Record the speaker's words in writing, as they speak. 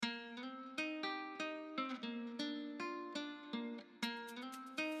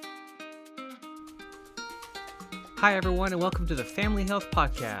Hi, everyone, and welcome to the Family Health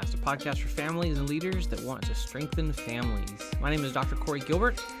Podcast, a podcast for families and leaders that want to strengthen families. My name is Dr. Corey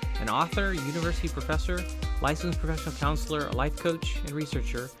Gilbert, an author, university professor, licensed professional counselor, a life coach, and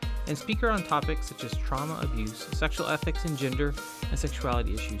researcher, and speaker on topics such as trauma, abuse, sexual ethics, and gender and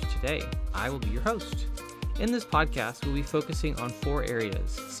sexuality issues. Today, I will be your host. In this podcast, we'll be focusing on 4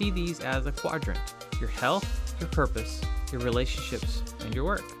 areas. See these as a quadrant: your health, your purpose, your relationships, and your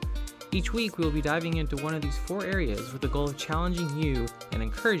work. Each week, we will be diving into one of these 4 areas with the goal of challenging you and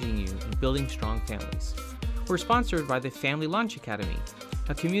encouraging you in building strong families. We're sponsored by the Family Launch Academy,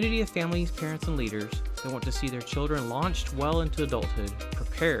 a community of families, parents, and leaders that want to see their children launched well into adulthood,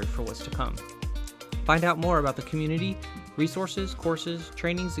 prepared for what's to come. Find out more about the community, resources, courses,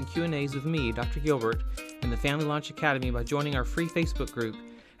 trainings, and Q&As with me, Dr. Gilbert, and the Family Launch Academy by joining our free Facebook group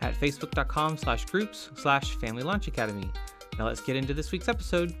at facebook.com/groups/Family Launch Academy. Now let's get into this week's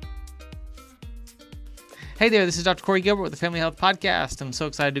episode. Hey there, this is Dr. Corey Gilbert with the Family Health Podcast. I'm so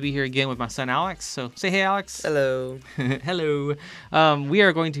excited to be here again with my son, Alex. So say hey, Alex. Hello. Hello. We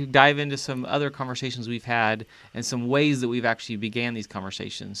are going to dive into some other conversations we've had and some ways that we've actually began these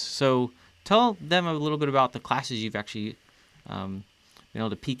conversations. So tell them a little bit about the classes you've actually been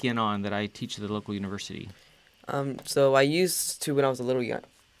able to peek in on that I teach at the local university. So I used to, when I was a little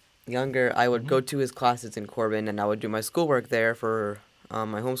younger, I would go to his classes in Corbin, and I would do my schoolwork there for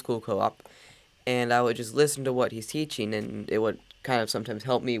my homeschool co-op. And I would just listen to what he's teaching, and it would kind of sometimes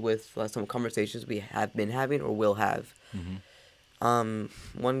help me with some conversations we have been having or will have.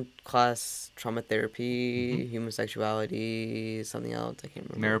 One class, trauma therapy, human sexuality, something else, I can't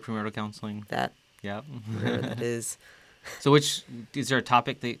remember. Premarital counseling. That. Yeah. Whatever that is. So is there a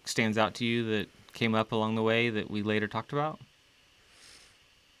topic that stands out to you that came up along the way that we later talked about?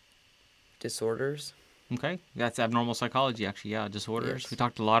 Disorders. Okay, that's abnormal psychology, actually. Yeah, disorders. Yes. We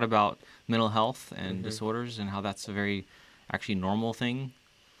talked a lot about mental health and disorders and how that's a very actually normal thing.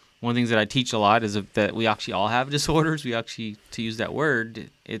 One of the things that I teach a lot is that we actually all have disorders. We actually, to use that word,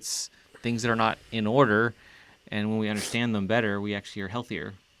 it's things that are not in order, and when we understand them better, we actually are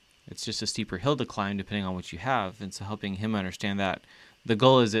healthier. It's just a steeper hill to climb depending on what you have, and so helping him understand that. The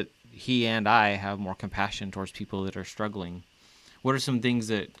goal is that he and I have more compassion towards people that are struggling. What are some things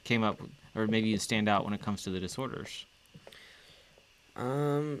that came up or maybe you stand out when it comes to the disorders?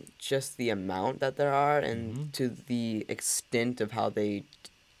 Just the amount that there are and to the extent of how they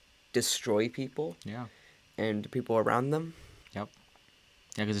destroy people. Yeah. And people around them. Yep.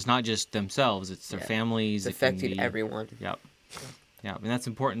 Yeah, because it's not just themselves, it's their families. It's affecting everyone. Yep. Yeah, and that's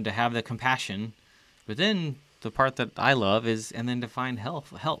important to have the compassion. But then the part that I love is, and then to find help,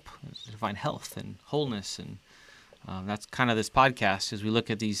 to find health and wholeness. And that's kind of this podcast as we look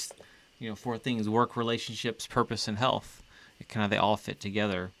at these 4 things: work, relationships, purpose, and health. They all fit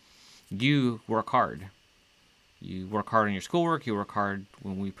together. You work hard. You work hard on your schoolwork. You work hard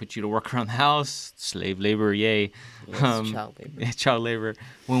when we put you to work around the house. Slave labor, yay. Yes, child labor. Child labor.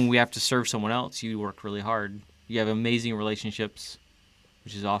 When we have to serve someone else, you work really hard. You have amazing relationships,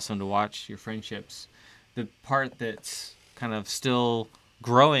 which is awesome to watch, your friendships. The part that's kind of still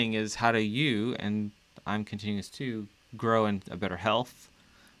growing is how do you, and I'm continuous to, grow in a better health.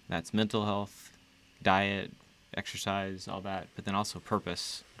 That's mental health, diet, exercise, all that, but then also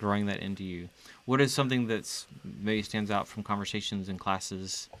purpose, growing that into you. What is something that's maybe stands out from conversations in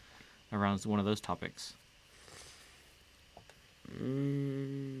classes around one of those topics?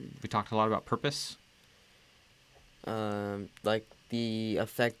 We talked a lot about purpose. Like the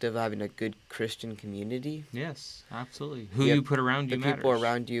effect of having a good Christian community. Yes, absolutely. Who you put around you matters. The people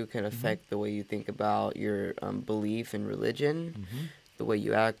around you can affect the way you think about your belief in religion, the way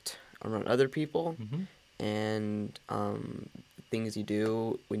you act around other people, and things you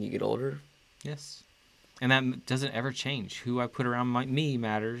do when you get older. Yes. And that doesn't ever change. Who I put around me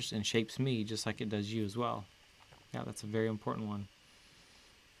matters and shapes me just like it does you as well. Yeah, that's a very important one.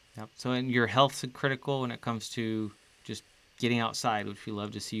 Yep. So, and your health's critical when it comes to just getting outside, which we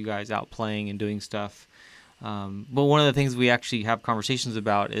love to see you guys out playing and doing stuff. But one of the things we actually have conversations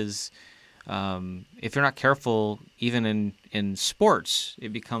about is if you're not careful, even in sports,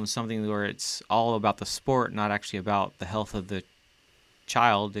 it becomes something where it's all about the sport, not actually about the health of the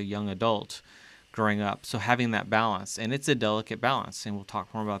child, the young adult growing up. So having that balance, and it's a delicate balance, and we'll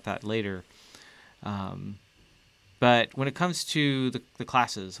talk more about that later. But when it comes to the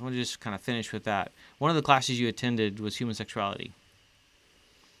classes, I want to just kind of finish with that. One of the classes you attended was human sexuality.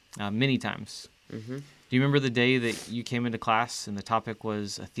 Many times. Do you remember the day that you came into class and the topic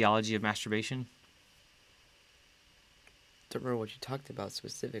was a theology of masturbation? Don't remember what you talked about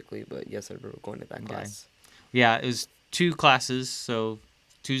specifically, but yes, I remember going to that class. Yeah, it was 2 classes, so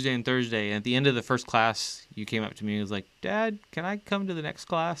Tuesday and Thursday. And at the end of the first class, you came up to me and was like, Dad, can I come to the next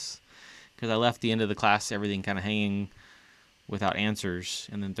class? Because I left the end of the class, everything kind of hanging without answers.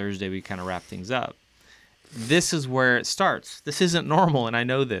 And then Thursday, we kind of wrap things up. This is where it starts. This isn't normal, and I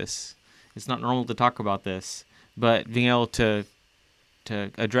know this. It's not normal to talk about this. But being able to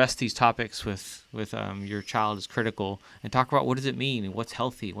address these topics with your child is critical, and talk about what does it mean, and what's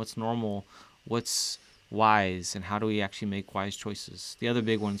healthy, what's normal, what's wise, and how do we actually make wise choices. The other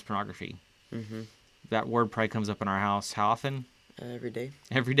big one is pornography. Mm-hmm. That word probably comes up in our house. How often? Every day.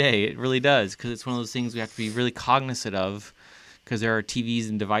 Every day. It really does, because it's one of those things we have to be really cognizant of, because there are TVs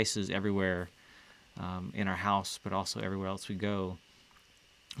and devices everywhere in our house, but also everywhere else we go.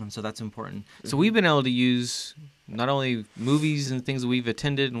 And so that's important. Mm-hmm. So we've been able to use not only movies and things that we've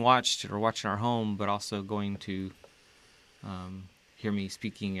attended and watched or watched in our home, but also going to hear me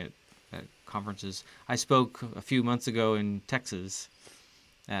speaking at conferences. I spoke a few months ago in Texas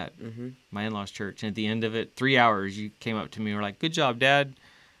at my in-laws' church, and at the end of it, 3 hours, you came up to me and were like, "Good job, Dad."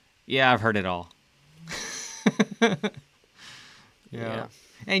 Yeah, I've heard it all. Yeah.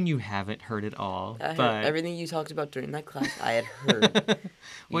 And you haven't heard it all. I heard everything you talked about during that class, I had heard.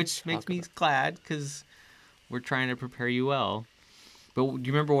 Which makes me glad, because we're trying to prepare you well. But do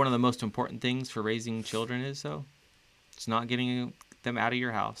you remember one of the most important things for raising children is, though? It's not getting them out of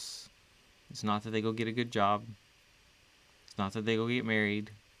your house. It's not that they go get a good job. It's not that they go get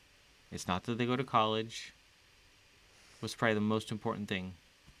married. It's not that they go to college. What's probably the most important thing?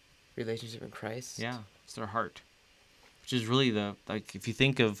 Relationship with Christ. Yeah, it's their heart. Which is really if you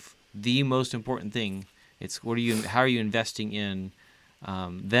think of the most important thing, it's how are you investing in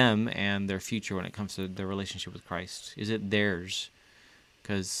them and their future when it comes to their relationship with Christ? Is it theirs?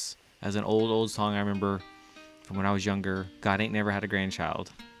 Because as an old song I remember from when I was younger, God ain't never had a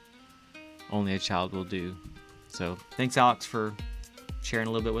grandchild. Only a child will do. So thanks, Alex, for sharing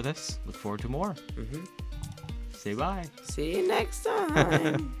a little bit with us. Look forward to more. Mm-hmm. Say bye. See you next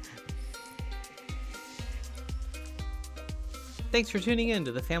time. Thanks for tuning in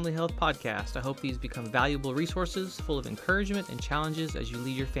to the Family Health Podcast. I hope these become valuable resources full of encouragement and challenges as you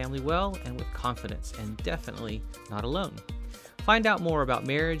lead your family well and with confidence, and definitely not alone. Find out more about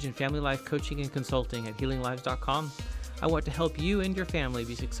marriage and family life coaching and consulting at healinglives.com. I want to help you and your family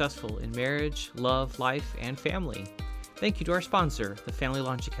be successful in marriage, love, life, and family. Thank you to our sponsor, the Family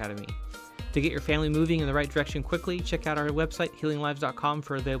Launch Academy. To get your family moving in the right direction quickly, check out our website, healinglives.com,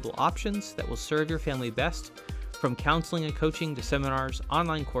 for available options that will serve your family best. From counseling and coaching to seminars,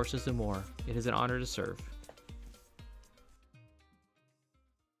 online courses, and more. It is an honor to serve.